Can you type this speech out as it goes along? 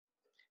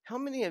How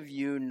many of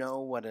you know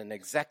what an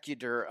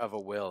executor of a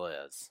will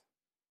is?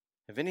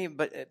 Have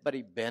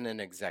anybody been an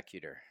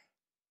executor?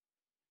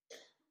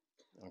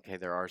 Okay,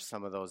 there are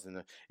some of those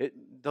in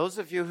those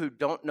of you who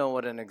don't know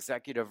what an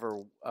executive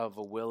of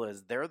a will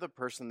is, they're the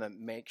person that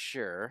makes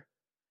sure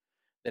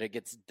that it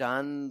gets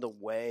done the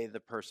way the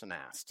person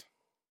asked.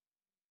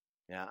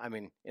 Yeah, I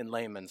mean, in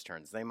layman's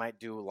terms, they might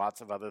do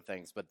lots of other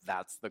things, but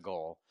that's the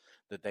goal,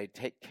 that they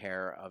take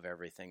care of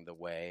everything the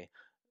way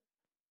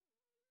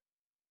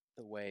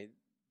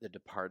the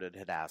departed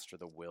had asked or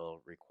the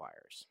will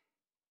requires.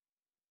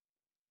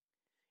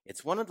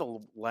 It's one of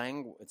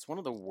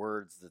the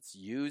words that's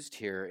used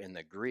here in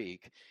the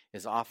Greek,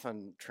 is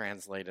often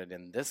translated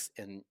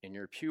in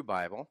your Pew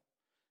Bible.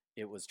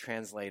 It was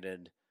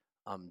translated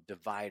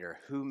divider.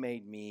 Who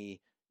made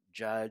me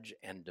judge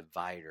and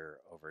divider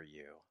over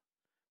you?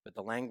 But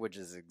the language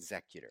is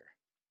executor.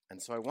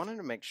 And so I wanted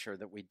to make sure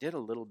that we did a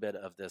little bit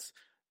of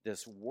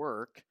this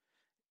work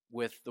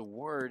with the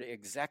word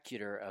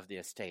executor of the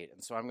estate.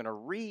 And so I'm going to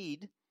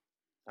read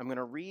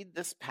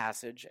this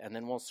passage, and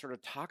then we'll sort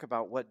of talk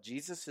about what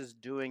Jesus is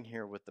doing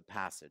here with the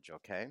passage,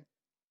 okay?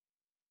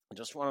 I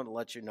just wanted to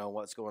let you know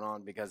what's going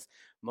on, because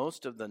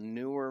most of the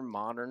newer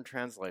modern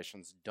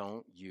translations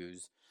don't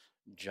use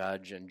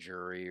judge and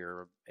jury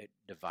or a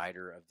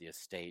divider of the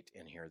estate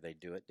in here. They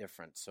do it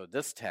different. So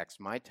this text,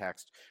 my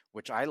text,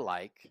 which I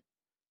like,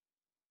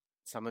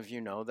 some of you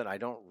know that I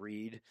don't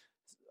read,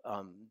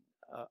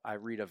 I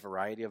read a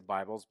variety of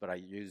Bibles, but I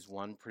use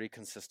one pretty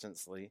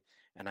consistently,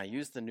 and I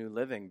use the New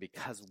Living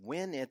because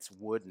when it's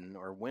wooden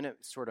or when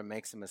it sort of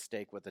makes a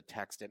mistake with the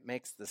text, it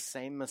makes the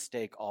same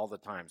mistake all the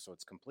time, so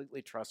it's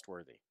completely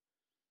trustworthy.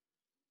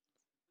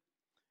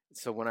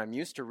 So when I'm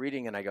used to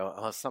reading and I go,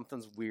 oh,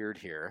 something's weird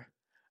here,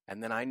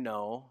 and then I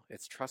know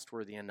it's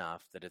trustworthy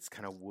enough that it's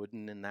kind of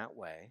wooden in that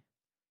way.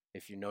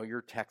 If you know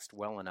your text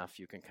well enough,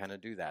 you can kind of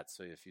do that.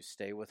 So if you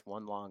stay with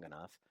one long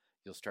enough,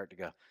 you'll start to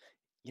go,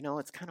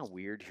 it's kind of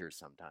weird here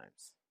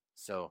sometimes.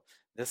 So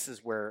this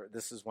is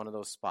one of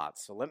those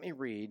spots. So let me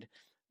read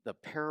the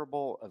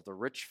parable of the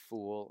rich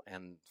fool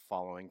and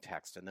following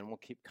text, and then we'll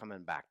keep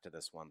coming back to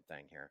this one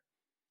thing here.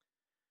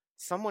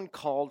 Someone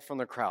called from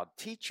the crowd,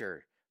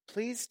 "Teacher,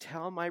 please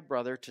tell my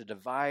brother to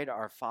divide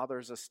our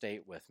father's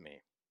estate with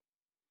me."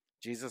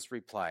 Jesus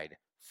replied,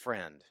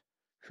 "Friend,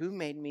 who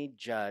made me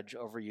judge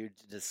over you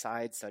to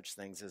decide such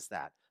things as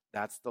that?"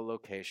 That's the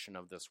location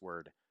of this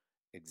word,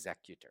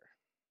 executor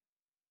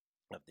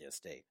of the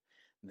estate.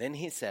 Then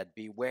he said,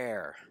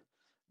 "Beware,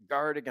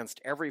 guard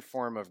against every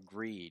form of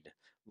greed.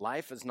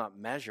 Life is not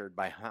measured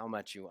by how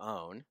much you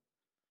own,"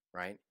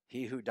 right?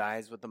 He who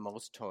dies with the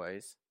most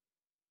toys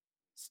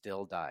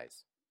still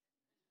dies.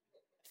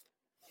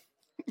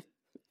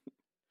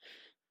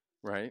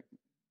 Right?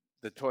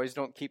 The toys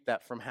don't keep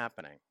that from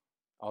happening.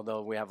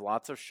 Although we have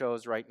lots of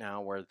shows right now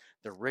where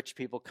the rich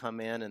people come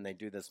in and they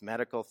do this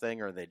medical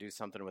thing or they do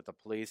something with the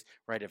police,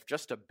 right? If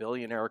just a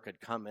billionaire could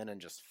come in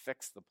and just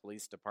fix the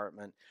police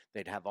department,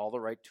 they'd have all the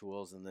right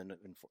tools. And then,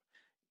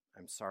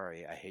 I'm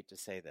sorry, I hate to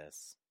say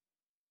this,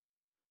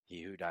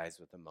 he who dies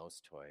with the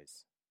most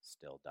toys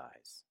still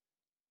dies.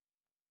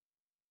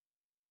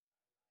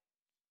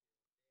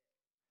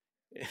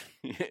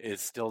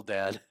 Is still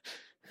dead?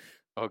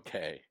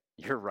 Okay,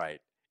 you're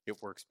right.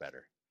 It works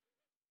better.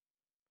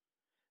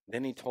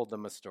 Then he told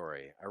them a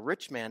story. A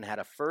rich man had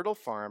a fertile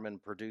farm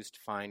and produced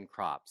fine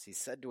crops. He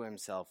said to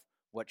himself,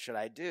 "What should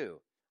I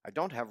do? I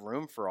don't have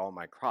room for all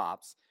my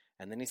crops."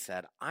 And then he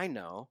said, "I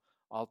know,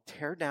 I'll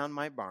tear down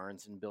my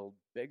barns and build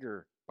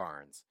bigger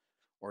barns."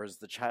 Or as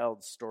the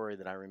child's story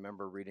that I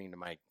remember reading to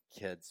my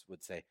kids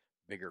would say,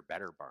 bigger,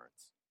 better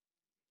barns.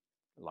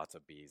 Lots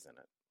of B's in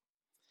it.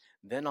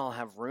 "Then I'll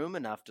have room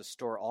enough to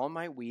store all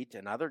my wheat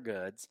and other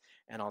goods,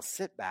 and I'll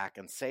sit back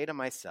and say to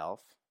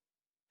myself,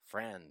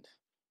 'Friend,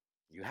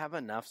 you have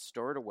enough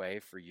stored away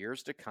for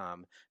years to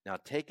come. Now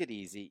take it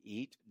easy,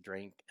 eat,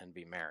 drink, and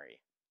be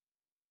merry.'"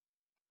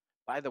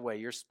 By the way,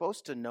 you're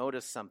supposed to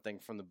notice something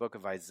from the book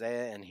of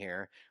Isaiah in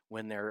here.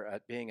 When they're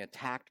being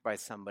attacked by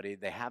somebody,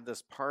 they have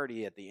this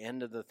party at the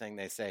end of the thing.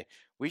 They say,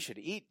 "We should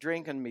eat,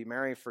 drink, and be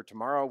merry, for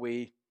tomorrow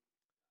we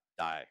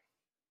die."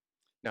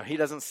 Now, he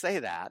doesn't say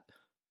that.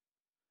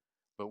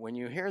 But when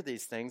you hear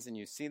these things and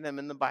you see them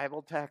in the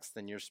Bible text,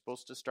 then you're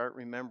supposed to start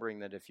remembering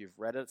that if you've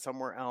read it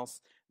somewhere else,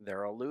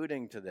 they're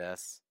alluding to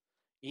this.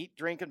 Eat,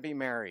 drink, and be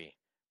merry.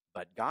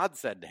 But God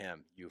said to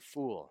him, "You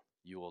fool,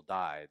 you will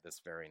die this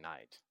very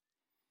night."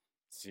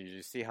 So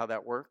you see how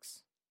that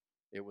works?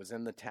 It was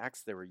in the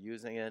text, they were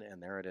using it,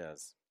 and there it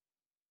is.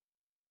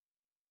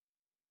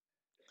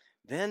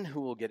 "Then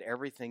who will get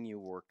everything you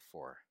worked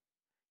for?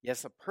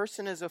 Yes, a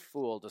person is a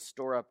fool to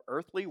store up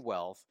earthly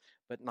wealth,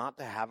 but not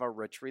to have a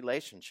rich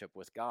relationship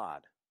with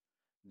God."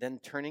 Then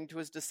turning to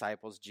his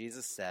disciples,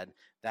 Jesus said,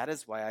 "That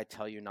is why I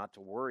tell you not to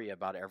worry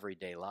about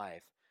everyday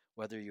life,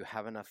 whether you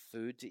have enough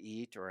food to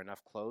eat or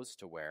enough clothes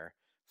to wear.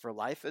 For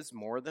life is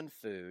more than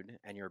food,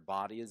 and your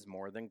body is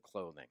more than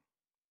clothing.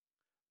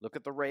 Look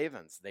at the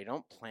ravens. They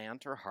don't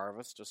plant or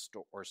harvest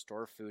or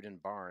store food in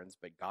barns,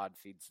 but God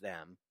feeds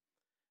them,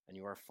 and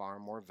you are far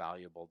more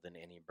valuable than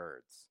any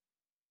birds.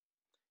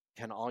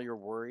 Can all your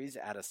worries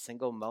add a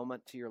single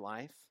moment to your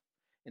life?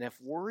 And if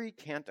worry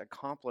can't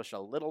accomplish a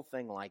little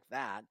thing like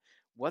that,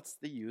 what's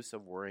the use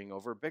of worrying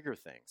over bigger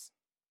things?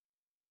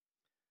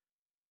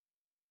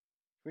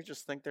 We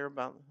just think they're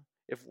about,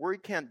 if worry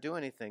can't do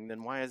anything,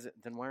 then why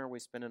are we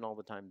spending all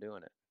the time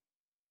doing it?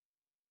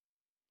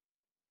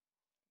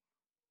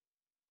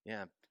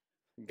 Yeah.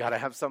 Got to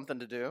have something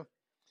to do.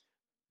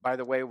 By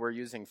the way, we're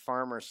using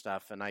farmer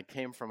stuff, and I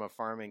came from a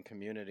farming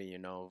community,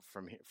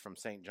 from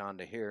St. John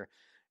to here.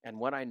 And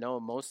what I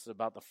know most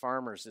about the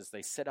farmers is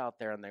they sit out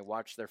there and they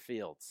watch their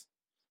fields,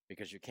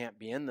 because you can't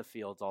be in the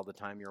fields all the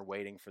time. You're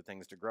waiting for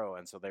things to grow,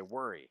 and so they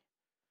worry.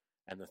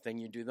 And the thing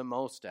you do the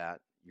most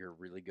at, you're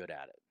really good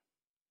at it,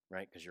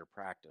 right? Because you're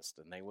practiced,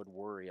 and they would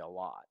worry a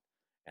lot,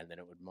 and then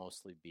it would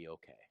mostly be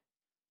okay.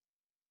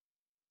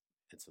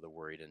 And so the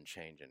worry didn't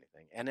change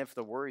anything. And if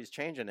the worry's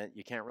changing it,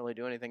 you can't really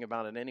do anything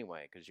about it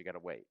anyway, because you got to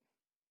wait.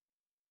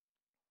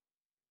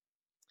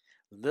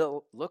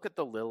 Look at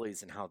the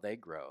lilies and how they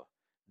grow.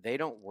 They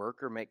don't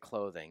work or make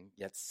clothing,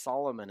 yet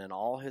Solomon in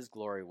all his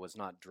glory was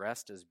not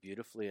dressed as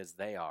beautifully as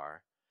they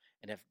are.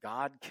 And if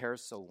God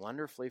cares so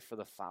wonderfully for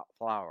the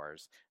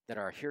flowers that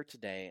are here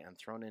today and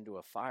thrown into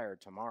a fire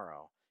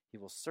tomorrow, he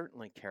will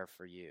certainly care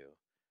for you.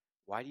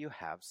 Why do you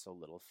have so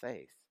little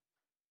faith?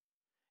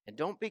 And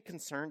don't be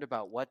concerned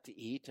about what to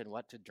eat and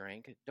what to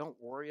drink.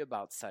 Don't worry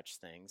about such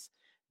things.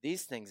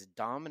 These things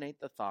dominate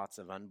the thoughts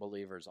of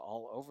unbelievers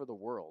all over the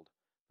world,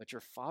 but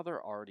your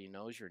Father already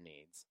knows your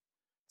needs.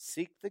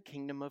 Seek the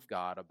kingdom of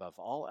God above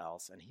all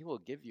else, and he will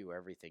give you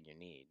everything you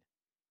need.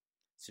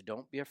 So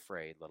don't be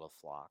afraid, little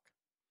flock,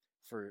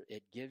 for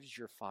it gives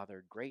your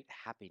Father great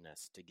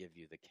happiness to give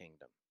you the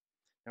kingdom.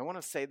 I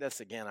want to say this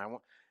again.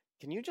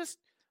 Can you just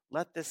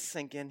let this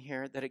sink in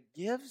here, that it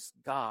gives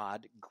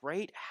God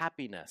great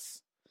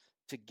happiness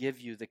to give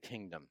you the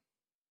kingdom?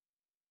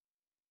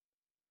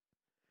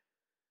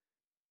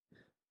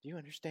 Do you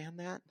understand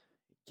that?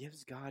 It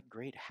gives God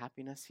great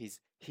happiness.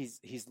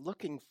 He's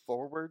looking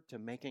forward to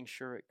making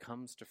sure it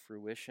comes to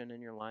fruition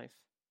in your life.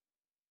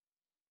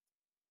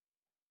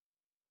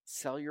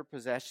 Sell your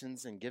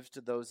possessions and give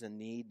to those in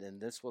need,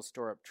 and this will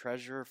store up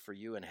treasure for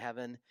you in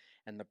heaven.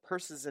 And the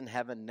purses in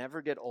heaven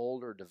never get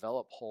old or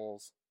develop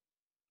holes.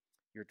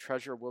 Your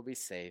treasure will be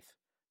safe.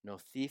 No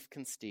thief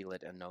can steal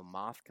it, and no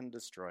moth can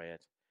destroy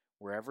it.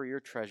 Wherever your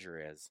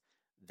treasure is,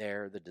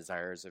 there the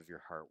desires of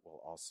your heart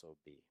will also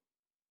be.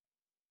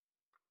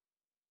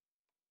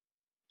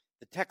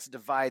 The text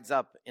divides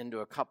up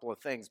into a couple of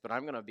things, but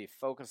I'm going to be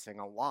focusing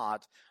a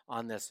lot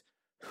on this: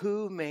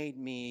 who made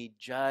me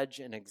judge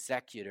and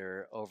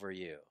executor over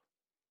you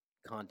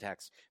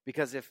context.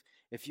 Because if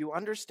you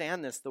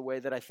understand this the way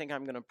that I think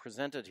I'm going to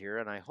present it here,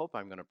 and I hope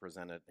I'm going to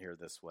present it here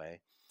this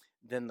way,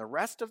 then the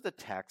rest of the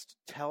text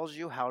tells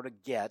you how to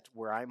get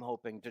where I'm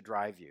hoping to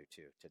drive you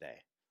to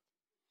today.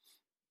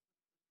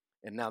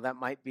 And now that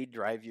might be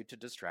drive you to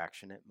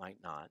distraction, it might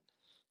not.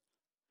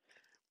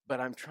 But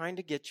I'm trying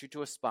to get you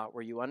to a spot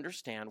where you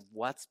understand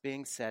what's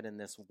being said in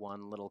this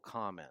one little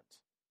comment,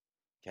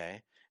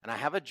 okay? And I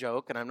have a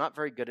joke, and I'm not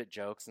very good at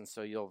jokes, and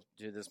so you'll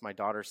do this. My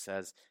daughter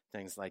says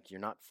things like,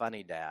 "You're not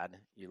funny, Dad.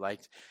 You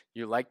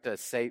like to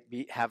say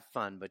have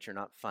fun, but you're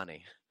not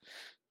funny."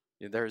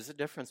 There's a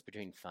difference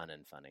between fun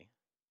and funny.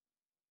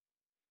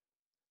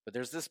 But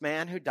there's this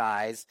man who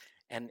dies,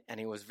 and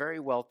he was very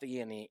wealthy,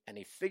 and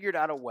he figured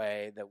out a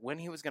way that when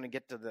he was going to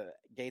get to the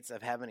gates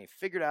of heaven, he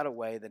figured out a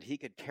way that he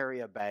could carry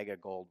a bag of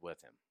gold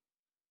with him.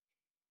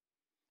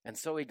 And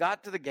so he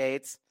got to the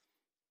gates.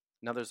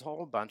 Now, there's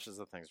whole bunches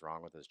of things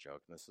wrong with this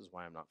joke, and this is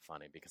why I'm not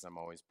funny, because I'm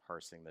always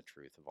parsing the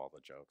truth of all the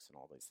jokes and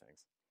all these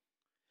things.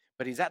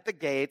 But he's at the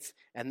gates,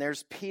 and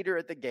there's Peter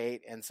at the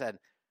gate and said,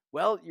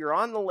 "Well, you're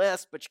on the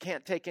list, but you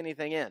can't take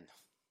anything in."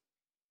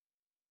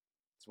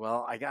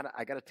 Well, I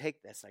gotta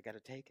take this. I gotta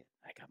take it.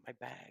 I got my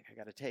bag. I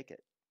gotta take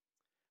it.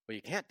 "Well,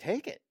 you can't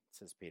take it,"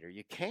 says Peter.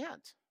 "You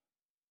can't.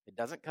 It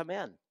doesn't come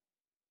in."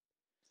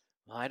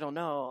 "Well, I don't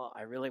know.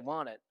 I really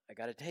want it. I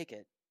gotta take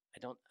it. I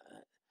don't."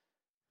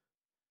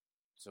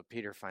 So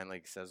Peter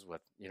finally says,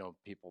 with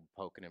people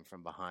poking him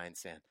from behind,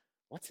 saying,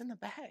 "What's in the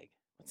bag?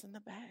 What's in the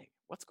bag?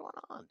 What's going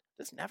on?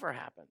 This never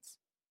happens."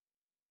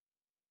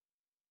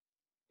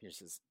 Peter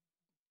says,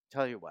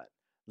 "Tell you what.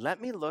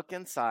 Let me look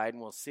inside,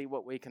 and we'll see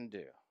what we can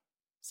do.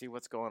 See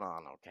what's going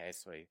on, okay?"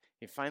 So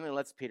he finally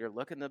lets Peter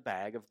look in the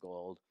bag of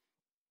gold.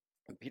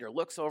 And Peter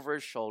looks over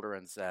his shoulder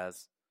and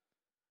says,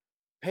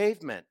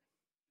 "Pavement.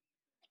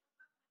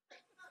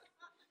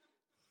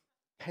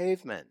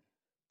 Pavement."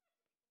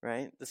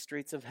 Right? The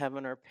streets of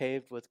heaven are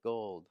paved with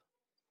gold.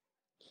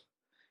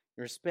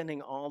 You're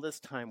spending all this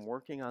time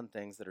working on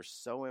things that are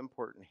so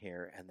important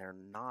here, and they're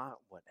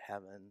not what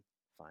heaven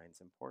finds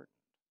important.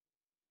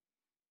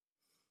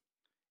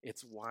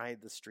 It's why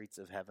the streets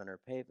of heaven are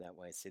paved that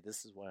way. See,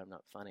 this is why I'm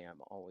not funny.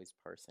 I'm always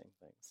parsing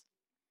things.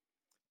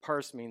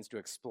 Parse means to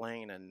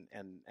explain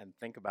and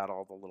think about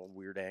all the little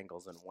weird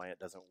angles and why it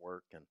doesn't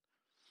work. And,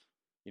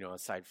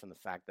 aside from the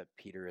fact that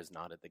Peter is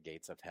not at the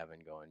gates of heaven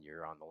going,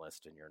 "You're on the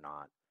list and you're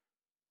not."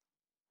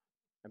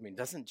 I mean,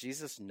 doesn't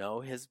Jesus know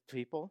his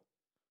people?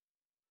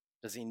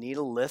 Does he need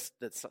a list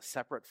that's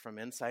separate from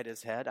inside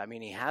his head? I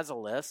mean, he has a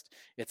list.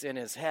 It's in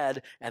his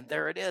head, and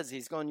there it is.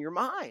 He's going, you're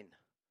mine.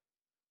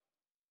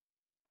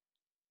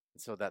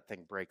 And so that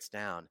thing breaks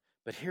down.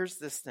 But here's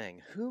this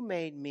thing. Who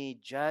made me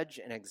judge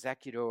and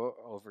executor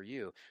over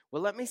you?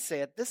 Well, let me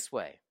say it this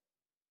way.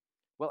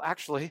 Well,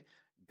 actually,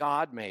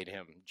 God made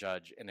him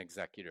judge and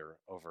executor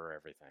over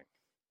everything.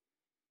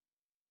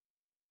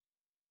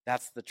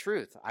 That's the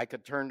truth. I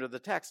could turn to the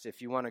text.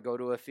 If you want to go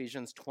to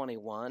Ephesians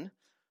 21,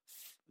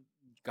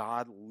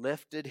 God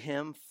lifted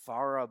him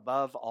far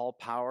above all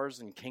powers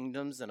and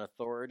kingdoms and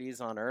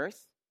authorities on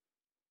earth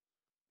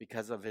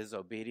because of his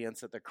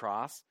obedience at the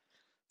cross.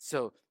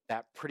 So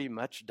that pretty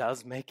much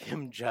does make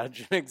him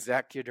judge and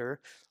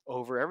executor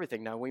over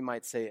everything. Now, we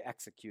might say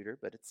executor,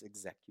 but it's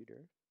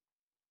executor.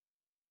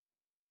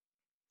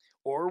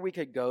 Or we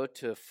could go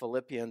to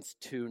Philippians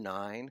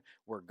 2:9,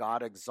 where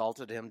God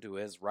exalted him to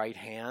his right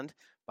hand.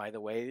 By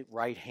the way,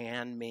 right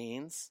hand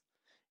means,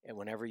 and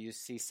whenever you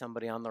see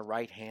somebody on the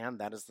right hand,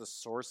 that is the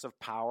source of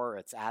power.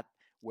 It's at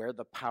where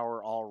the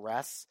power all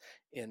rests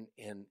in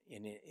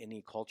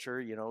any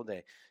culture. You know,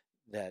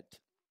 that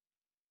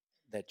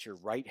your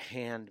right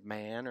hand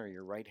man or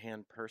your right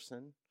hand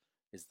person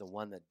is the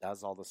one that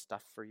does all the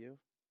stuff for you.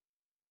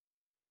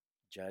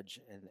 Judge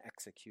and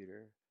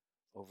executor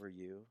over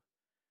you.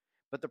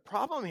 But the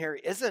problem here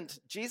isn't,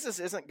 Jesus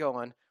isn't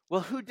going,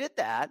 well, who did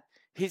that?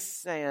 He's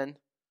saying,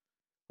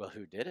 well,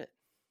 who did it?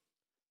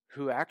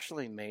 Who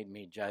actually made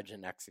me judge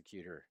and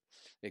executor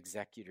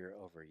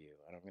over you?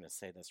 And I'm going to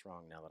say this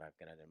wrong now that I've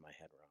got it in my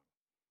head wrong.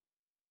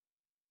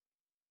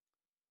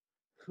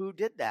 Who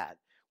did that?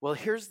 Well,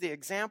 here's the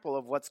example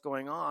of what's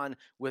going on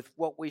with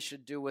what we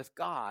should do with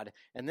God.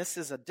 And this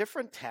is a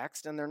different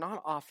text, and they're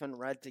not often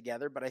read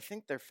together, but I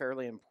think they're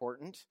fairly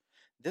important.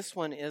 This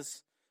one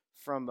is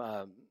from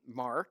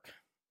Mark,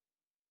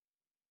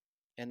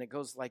 and it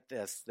goes like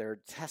this. They're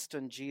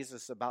testing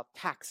Jesus about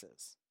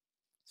taxes.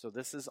 So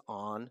this is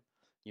on,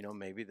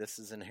 maybe this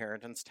is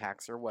inheritance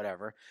tax or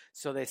whatever.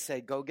 So they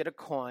say, go get a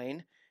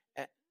coin,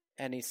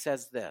 and he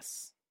says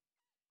this.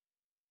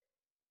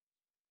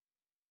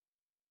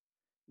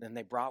 Then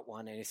they brought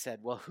one, and he said,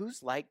 well,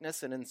 whose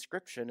likeness and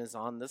inscription is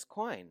on this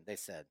coin? They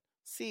said,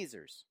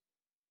 Caesar's.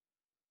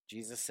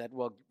 Jesus said,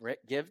 well,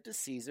 give to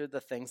Caesar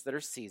the things that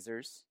are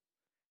Caesar's,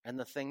 and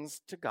the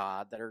things to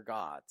God that are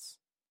God's.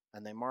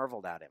 And they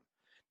marveled at him.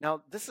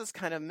 Now, this is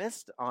kind of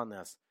missed on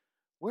this.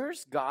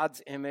 Where's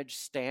God's image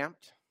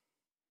stamped?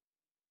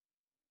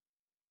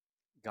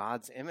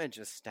 God's image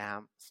is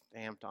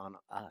stamped on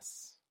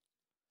us.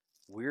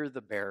 We're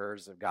the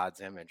bearers of God's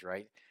image,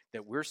 right?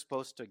 That we're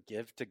supposed to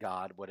give to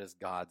God what is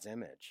God's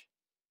image.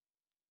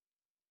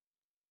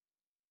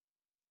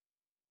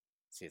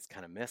 See, it's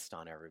kind of missed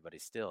on everybody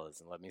still,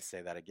 isn't it? Let me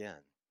say that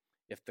again.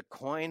 If the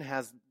coin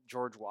has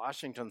George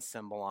Washington's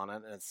symbol on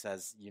it and it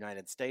says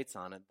United States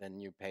on it, then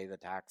you pay the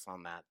tax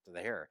on that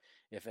there.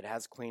 If it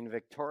has Queen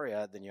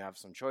Victoria, then you have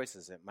some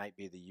choices. It might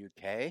be the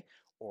UK,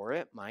 or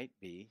it might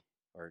be,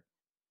 or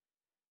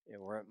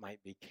it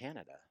might be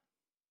Canada,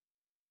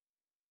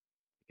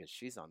 because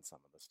she's on some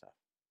of the stuff.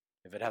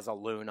 If it has a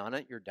loon on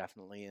it, you're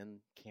definitely in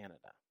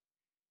Canada.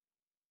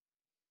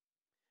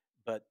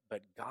 But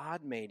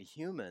God made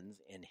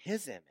humans in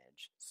his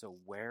image, so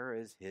where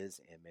is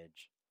his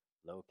image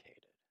located?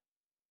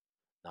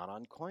 Not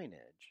on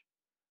coinage,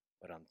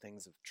 but on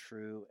things of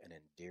true and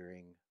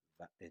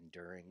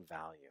enduring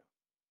value.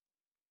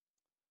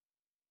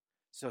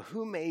 So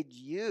who made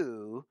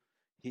you?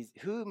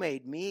 Who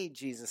made me,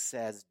 Jesus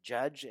says,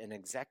 judge and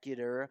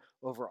executor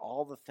over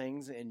all the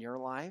things in your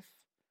life?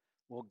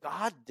 Well,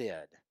 God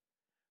did.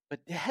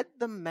 But had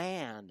the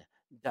man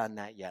done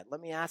that yet?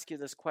 Let me ask you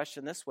this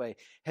question this way.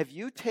 Have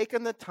you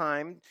taken the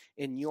time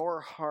in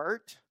your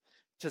heart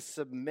to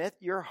submit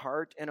your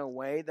heart in a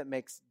way that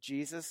makes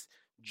Jesus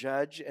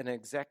judge and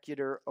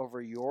executor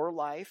over your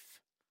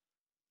life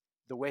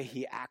the way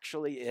he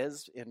actually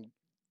is, in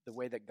the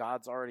way that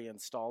God's already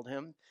installed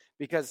him?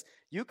 Because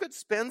you could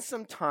spend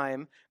some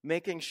time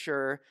making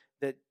sure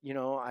that,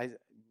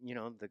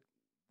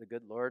 the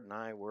good Lord and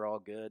I, we're all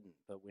good,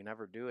 but we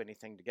never do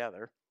anything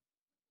together.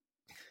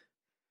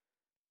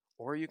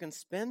 Or you can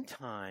spend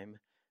time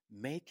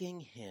making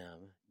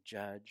him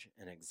judge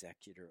and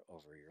executor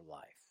over your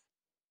life.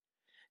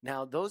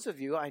 Now, those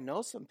of you, I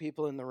know some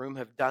people in the room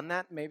have done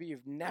that. Maybe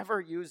you've never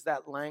used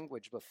that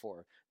language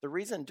before. The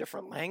reason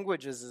different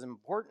languages is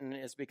important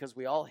is because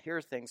we all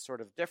hear things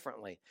sort of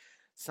differently.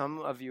 Some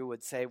of you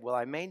would say, well,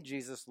 I made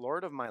Jesus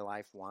Lord of my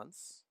life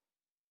once.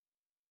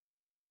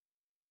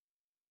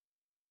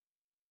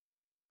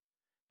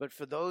 But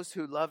for those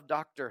who love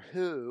Doctor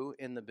Who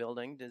in the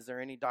building, is there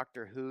any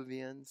Doctor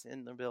Whovians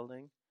in the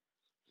building?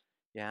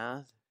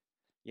 Yeah.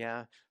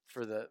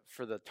 For the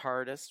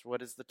TARDIS,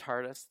 what is the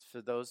TARDIS?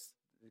 For those,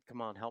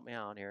 come on, help me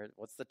out here.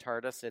 What's the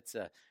TARDIS?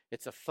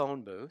 It's a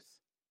phone booth.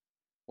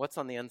 What's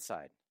on the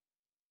inside?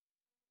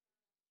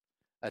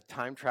 A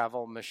time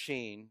travel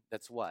machine.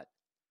 That's what?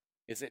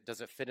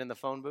 Does it fit in the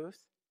phone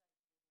booth?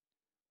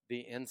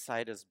 The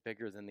inside is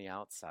bigger than the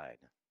outside.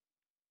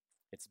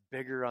 It's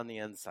bigger on the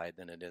inside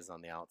than it is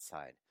on the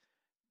outside.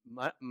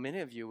 Many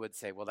of you would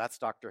say, well, that's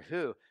Doctor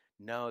Who.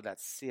 No,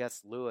 that's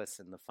C.S. Lewis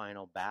in the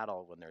final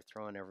battle when they're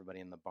throwing everybody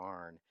in the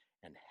barn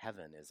and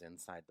heaven is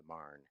inside the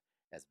barn,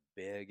 as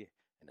big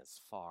and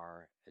as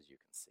far as you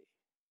can see.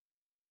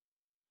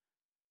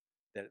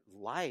 That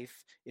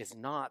life is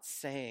not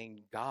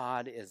saying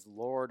God is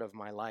Lord of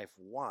my life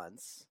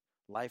once.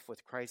 Life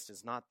with Christ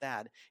is not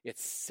that.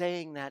 It's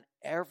saying that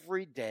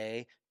every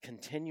day,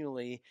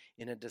 continually,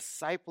 in a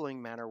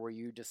discipling manner where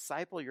you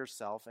disciple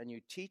yourself and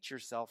you teach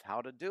yourself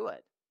how to do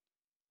it.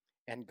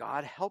 And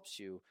God helps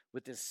you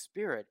with His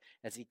Spirit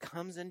as He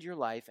comes into your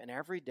life, and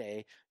every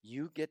day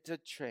you get the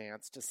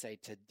chance to say,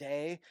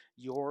 today,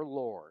 you're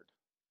Lord.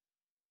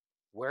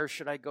 Where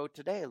should I go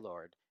today,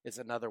 Lord? Is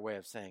another way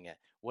of saying it.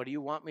 What do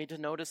you want me to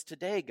notice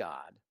today,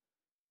 God?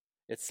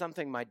 It's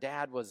something my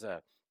dad was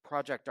a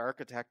project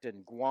architect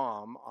in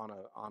Guam on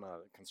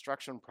a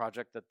construction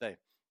project that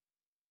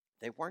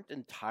they weren't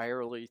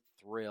entirely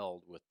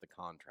thrilled with the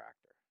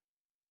contractor.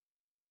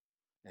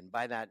 And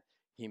by that,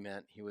 he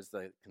meant he was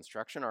the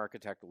construction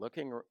architect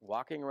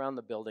walking around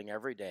the building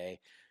every day,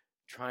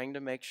 trying to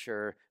make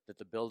sure that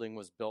the building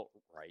was built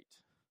right.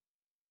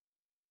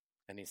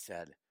 And he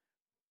said,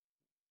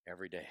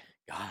 every day,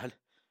 God,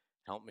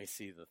 help me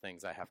see the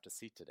things I have to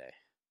see today.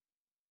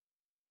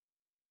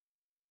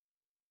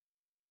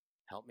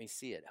 Help me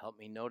see it. Help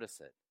me notice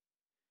it.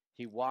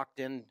 He walked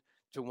into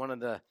one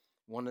of the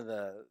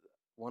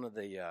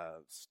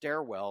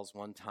stairwells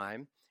one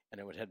time,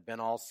 and it had been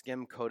all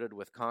skim coated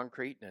with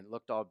concrete, and it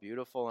looked all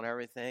beautiful and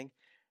everything,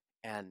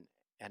 and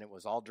it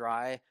was all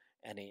dry.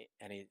 And he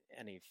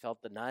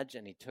felt the nudge,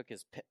 and he took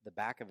the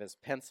back of his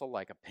pencil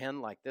like a pen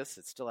like this.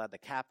 It still had the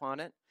cap on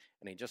it,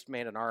 and he just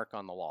made an arc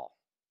on the wall,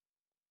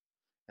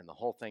 and the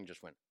whole thing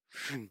just went,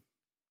 and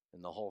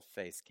the whole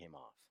face came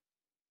off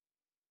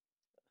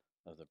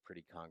of the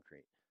pretty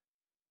concrete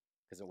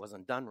because it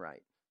wasn't done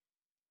right.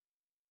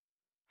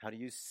 How do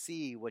you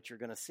see what you're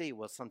going to see?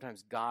 Well,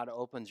 sometimes God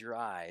opens your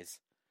eyes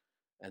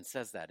and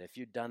says that. If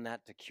you'd done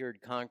that to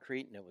cured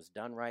concrete and it was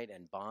done right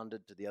and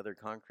bonded to the other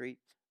concrete,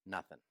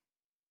 nothing.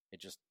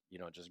 It just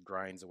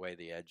grinds away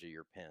the edge of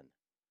your pen.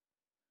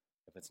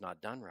 If it's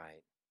not done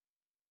right,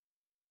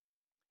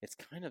 it's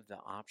kind of the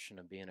option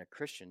of being a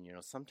Christian.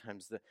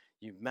 Sometimes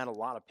you've met a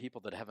lot of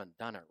people that haven't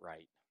done it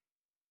right.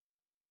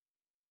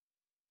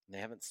 And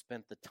they haven't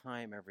spent the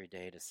time every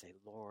day to say,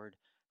 Lord,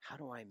 how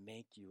do I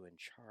make you in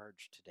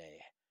charge today?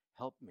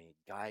 Help me,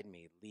 guide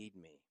me, lead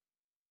me.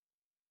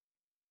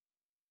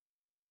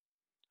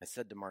 I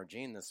said to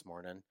Margene this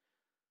morning,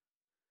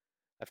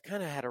 I've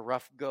kind of had a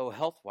rough go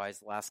health-wise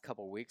the last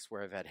couple of weeks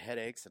where I've had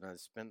headaches and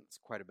I've spent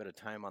quite a bit of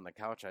time on the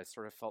couch. I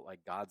sort of felt like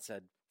God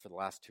said for the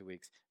last 2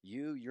 weeks,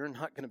 you're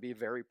not going to be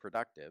very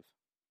productive.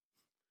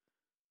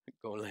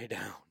 Go lay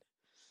down.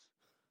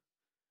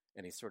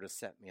 And He sort of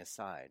set me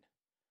aside.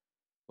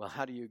 Well,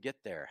 how do you get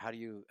there? How do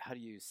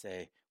you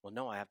say, well,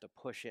 no, I have to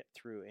push it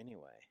through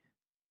anyway?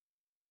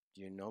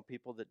 Do you know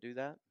people that do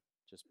that?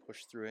 Just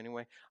push through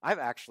anyway? I've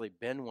actually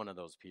been one of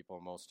those people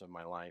most of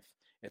my life.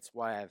 It's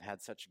why I've had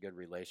such a good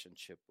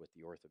relationship with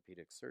the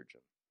orthopedic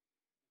surgeon.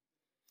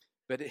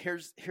 But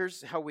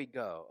here's how we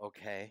go,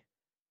 okay?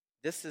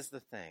 This is the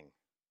thing.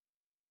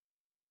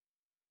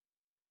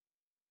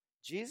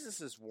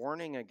 Jesus'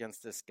 warning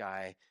against this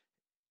guy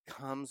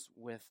comes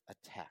with a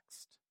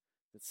text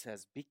that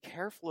says, be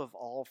careful of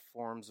all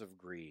forms of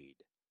greed.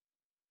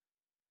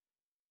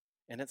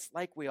 And it's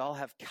like we all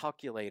have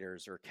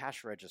calculators or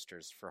cash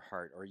registers for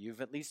heart, or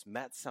you've at least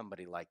met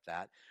somebody like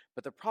that.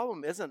 But the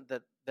problem isn't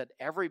that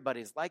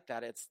everybody's like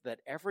that. It's that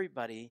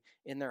everybody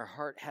in their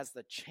heart has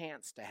the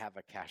chance to have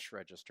a cash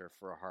register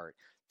for a heart,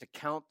 to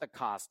count the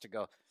cost, to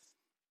go,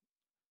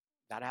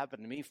 that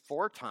happened to me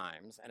 4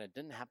 times, and it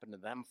didn't happen to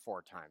them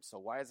 4 times. So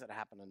why is it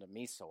happening to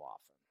me so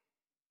often?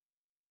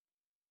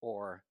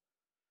 Or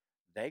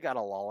they got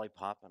a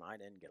lollipop and I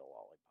didn't get a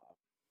lollipop.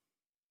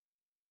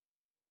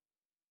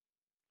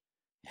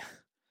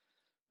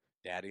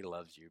 Daddy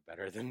loves you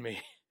better than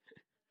me.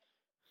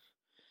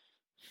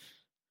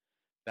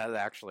 That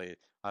actually,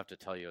 I'll have to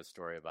tell you a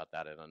story about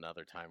that at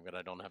another time, but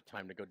I don't have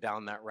time to go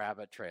down that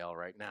rabbit trail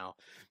right now,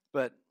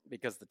 but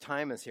because the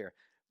time is here.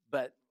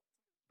 But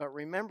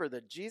remember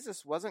that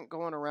Jesus wasn't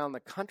going around the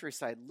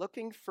countryside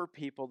looking for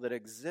people that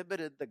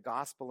exhibited the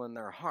gospel in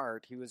their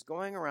heart. He was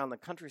going around the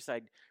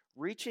countryside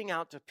reaching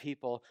out to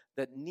people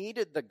that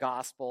needed the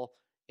gospel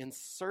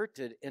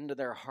inserted into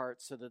their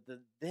hearts so that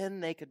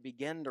then they could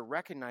begin to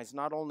recognize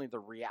not only the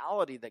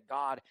reality that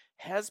God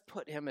has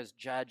put Him as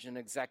judge and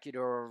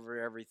executor over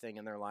everything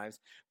in their lives,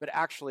 but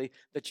actually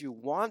that you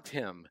want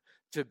Him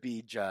to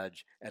be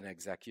judge and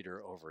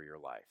executor over your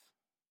life.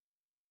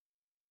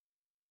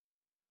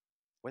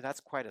 Well,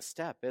 that's quite a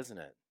step, isn't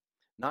it?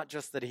 Not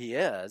just that He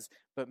is,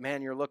 but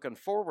man, you're looking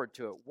forward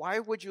to it. Why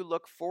would you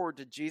look forward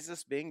to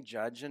Jesus being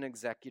judge and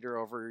executor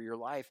over your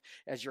life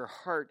as your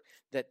heart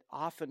that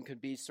often could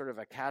be sort of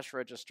a cash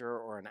register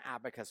or an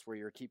abacus where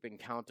you're keeping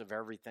count of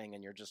everything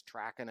and you're just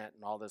tracking it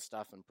and all this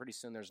stuff, and pretty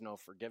soon there's no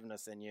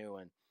forgiveness in you.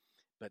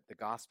 But the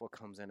gospel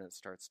comes in and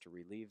starts to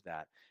relieve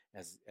that,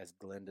 as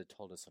Glenda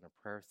told us in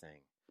a prayer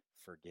thing.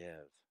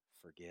 Forgive,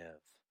 forgive.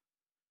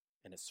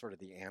 And it's sort of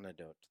the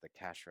antidote to the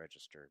cash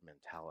register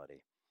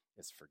mentality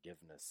is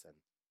forgiveness.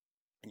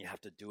 And you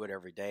have to do it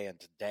every day. And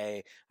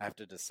today I have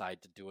to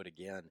decide to do it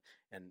again.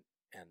 And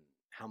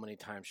how many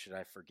times should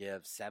I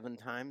forgive? 7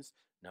 times?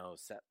 No.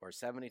 Or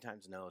 70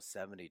 times? No.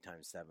 70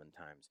 times 7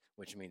 times,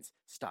 which means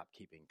stop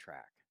keeping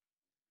track.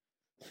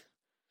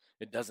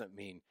 It doesn't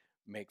mean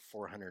make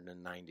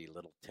 490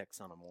 little ticks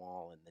on a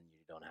wall and then you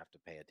don't have to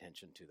pay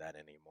attention to that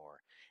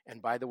anymore.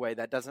 And by the way,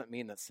 that doesn't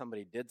mean that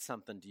somebody did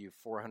something to you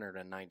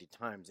 490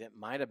 times. It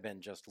might have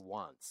been just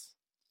once.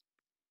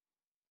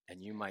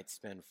 And you might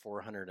spend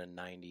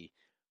 490,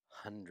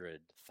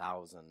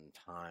 100,000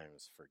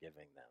 times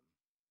forgiving them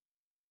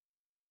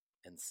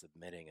and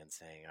submitting and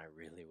saying, I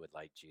really would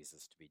like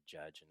Jesus to be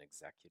judge and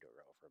executor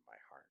over my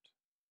heart.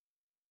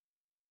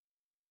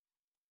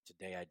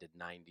 Today I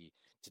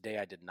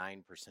did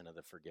 9% of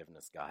the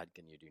forgiveness. God,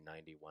 can you do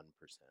 91%?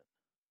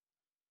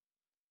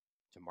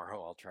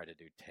 Tomorrow I'll try to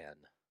do 10.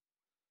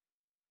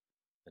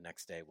 The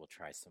next day we'll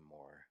try some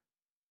more.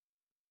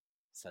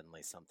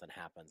 Suddenly something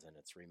happens and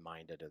it's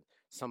reminded of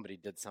somebody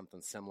did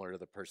something similar to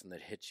the person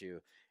that hit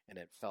you, and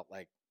it felt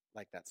like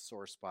that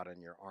sore spot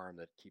on your arm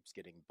that keeps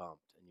getting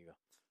bumped, and you go,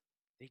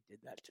 they did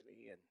that to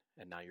me,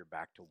 and now you're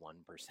back to 1%.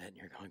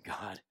 You're going,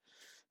 God,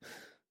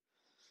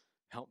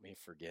 help me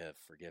forgive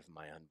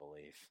my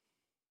unbelief,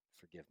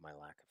 forgive my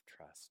lack of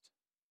trust.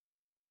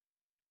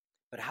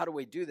 But how do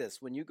we do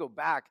this? When you go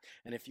back,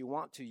 and if you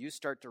want to, you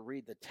start to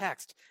read the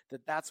text,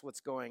 that's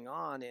what's going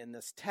on in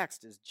this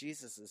text is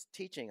Jesus is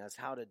teaching us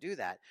how to do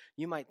that.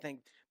 You might think,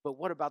 but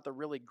what about the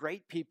really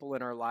great people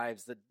in our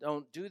lives that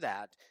don't do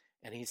that?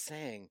 And he's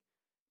saying,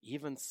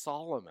 even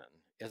Solomon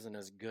isn't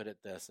as good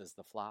at this as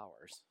the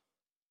flowers.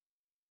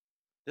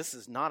 This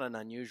is not an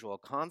unusual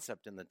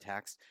concept in the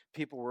text.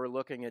 People were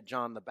looking at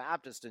John the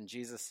Baptist, and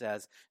Jesus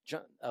says,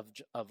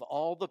 of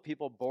all the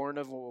people born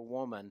of a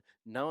woman,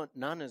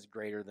 none is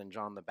greater than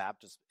John the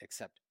Baptist,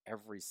 except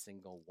every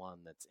single one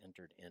that's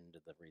entered into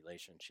the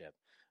relationship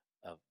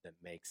that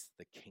makes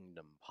the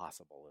kingdom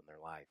possible in their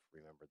life.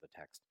 Remember the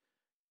text,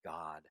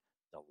 God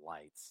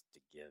delights to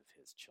give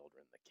his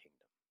children the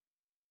kingdom.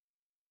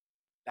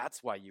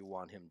 That's why you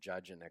want him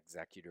judge and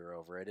executor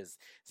over it, is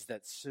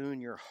that soon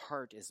your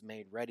heart is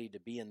made ready to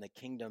be in the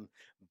kingdom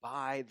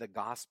by the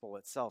gospel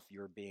itself.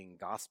 You're being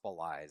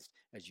gospelized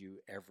as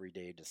you every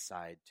day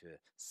decide to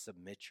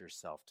submit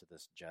yourself to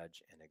this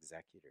judge and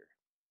executor,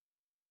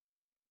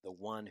 the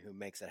one who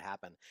makes it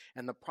happen.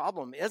 And the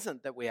problem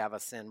isn't that we have a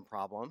sin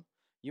problem.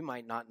 You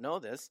might not know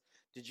this.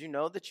 Did you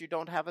know that you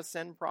don't have a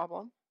sin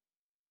problem?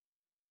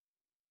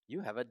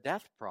 You have a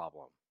death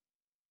problem.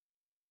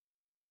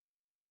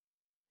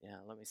 Yeah,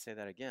 let me say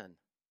that again.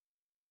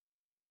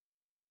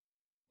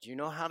 Do you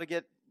know how to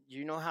get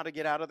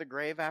out of the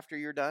grave after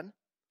you're done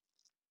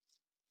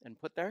and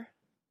put there?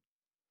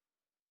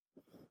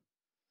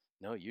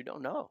 No, you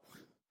don't know.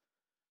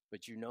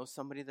 But you know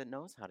somebody that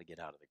knows how to get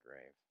out of the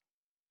grave.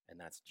 And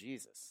that's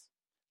Jesus,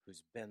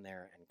 who's been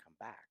there and come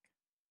back.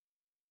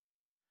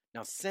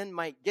 Now, sin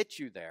might get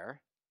you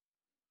there,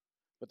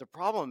 but the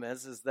problem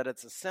is that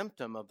it's a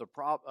symptom of the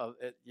problem.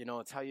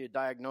 It's how you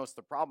diagnose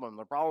the problem.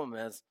 The problem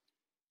is,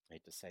 I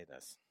hate to say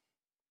this,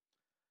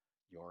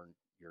 you're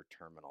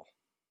terminal.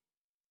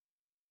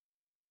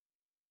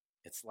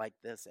 It's like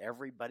this.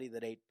 Everybody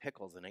that ate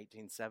pickles in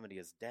 1870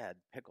 is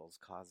dead. Pickles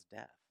cause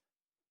death.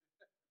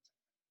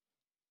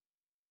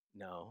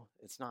 No,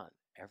 it's not.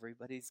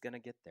 Everybody's going to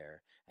get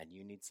there, and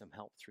you need some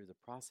help through the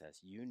process.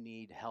 You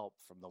need help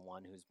from the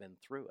one who's been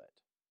through it.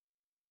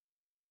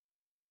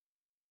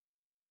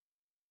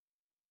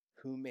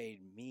 Who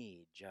made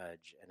me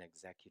judge and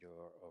executor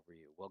over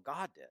you? Well,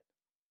 God did.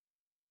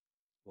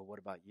 Well, what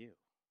about you?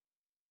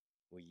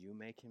 Will you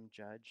make him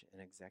judge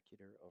and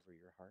executor over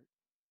your heart?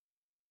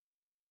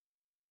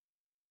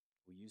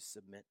 Will you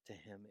submit to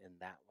him in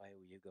that way?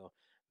 Will you go,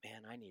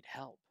 man, I need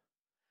help.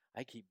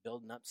 I keep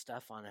building up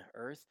stuff on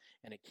earth,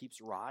 and it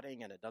keeps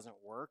rotting, and it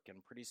doesn't work,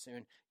 and pretty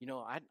soon,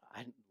 I'd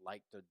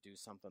like to do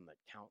something that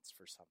counts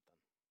for something.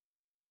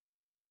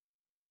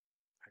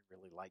 I'd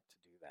really like to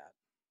do that.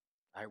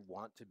 I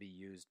want to be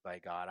used by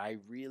God. I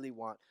really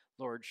want,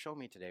 Lord, show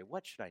me today,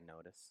 what should I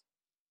notice?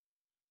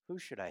 Who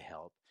should I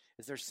help?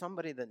 Is there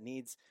somebody that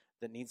needs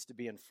to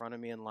be in front of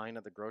me in line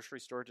at the grocery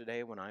store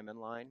today when I'm in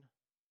line?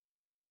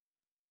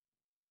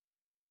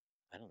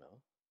 I don't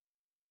know.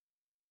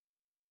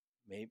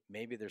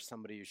 Maybe there's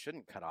somebody you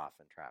shouldn't cut off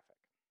in traffic.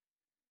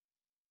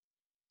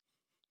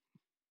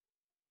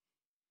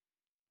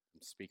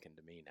 I'm speaking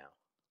to me now.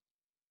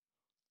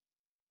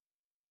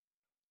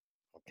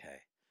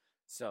 Okay.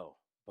 So,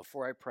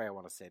 before I pray, I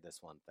want to say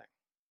this one thing.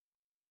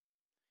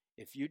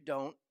 If you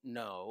don't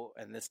know,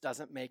 and this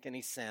doesn't make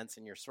any sense,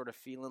 and you're sort of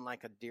feeling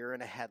like a deer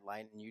in a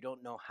headlight, and you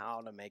don't know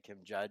how to make him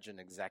judge and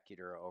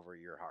executor over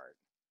your heart,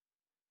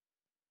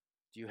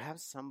 do you have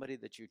somebody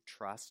that you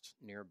trust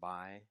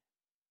nearby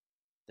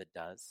that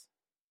does?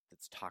 That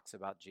talks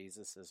about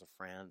Jesus as a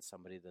friend,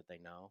 somebody that they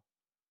know?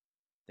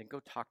 Then go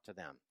talk to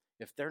them.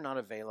 If they're not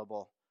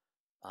available,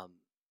 I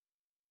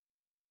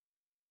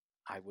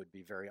would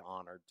be very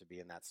honored to be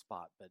in that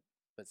spot, but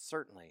But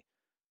certainly,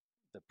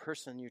 the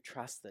person you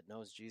trust that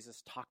knows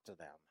Jesus, talk to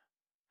them.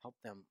 Help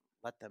them,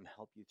 let them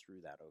help you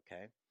through that,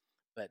 okay?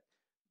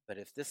 But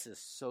if this is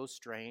so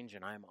strange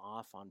and I'm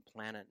off on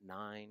planet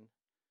 9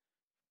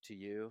 to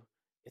you,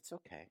 it's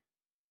okay.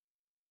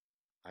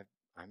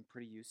 I'm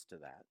pretty used to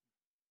that.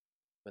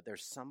 But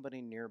there's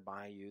somebody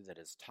nearby you that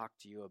has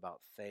talked to you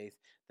about faith,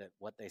 that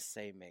what they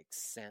say makes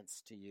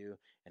sense to you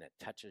and it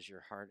touches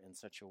your heart in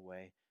such a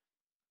way.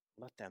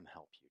 Let them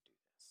help you do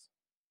this.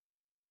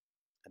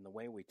 And the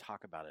way we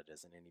talk about it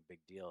isn't any big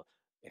deal,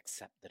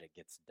 except that it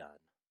gets done.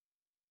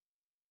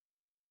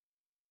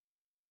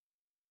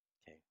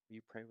 Okay, will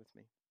you pray with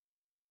me?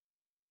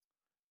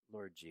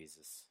 Lord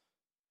Jesus,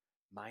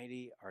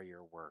 mighty are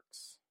your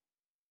works.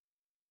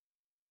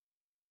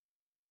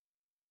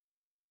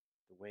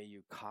 The way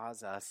you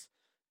cause us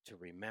to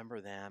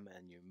remember them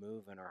and you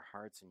move in our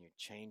hearts and you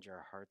change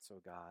our hearts,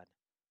 oh God.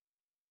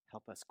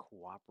 Help us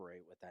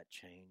cooperate with that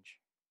change.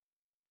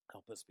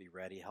 Help us be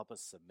ready. Help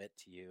us submit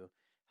to you.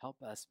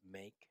 Help us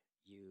make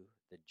you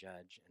the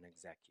judge and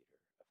executor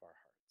of our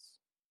hearts.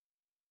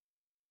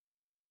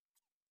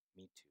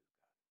 Me too,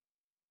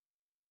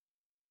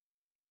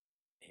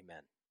 God.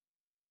 Amen.